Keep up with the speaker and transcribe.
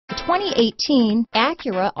The 2018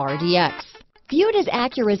 Acura RDX. Viewed as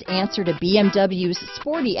Acura's answer to BMW's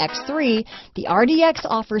sporty X3, the RDX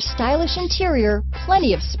offers stylish interior,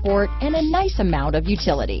 plenty of sport, and a nice amount of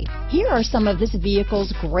utility. Here are some of this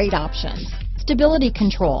vehicle's great options: stability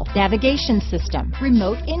control, navigation system,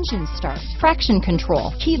 remote engine start, traction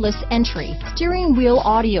control, keyless entry, steering wheel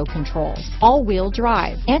audio controls, all-wheel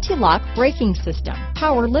drive, anti-lock braking system,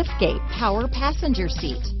 power liftgate, power passenger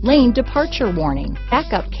seat, lane departure warning,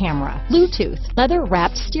 backup camera, Bluetooth,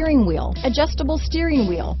 leather-wrapped steering wheel, adjustable steering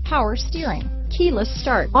wheel, power steering, keyless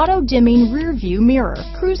start, auto-dimming rear-view mirror,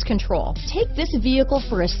 cruise control. Take this vehicle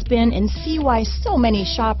for a spin and see why so many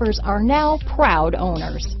shoppers are now proud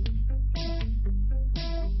owners.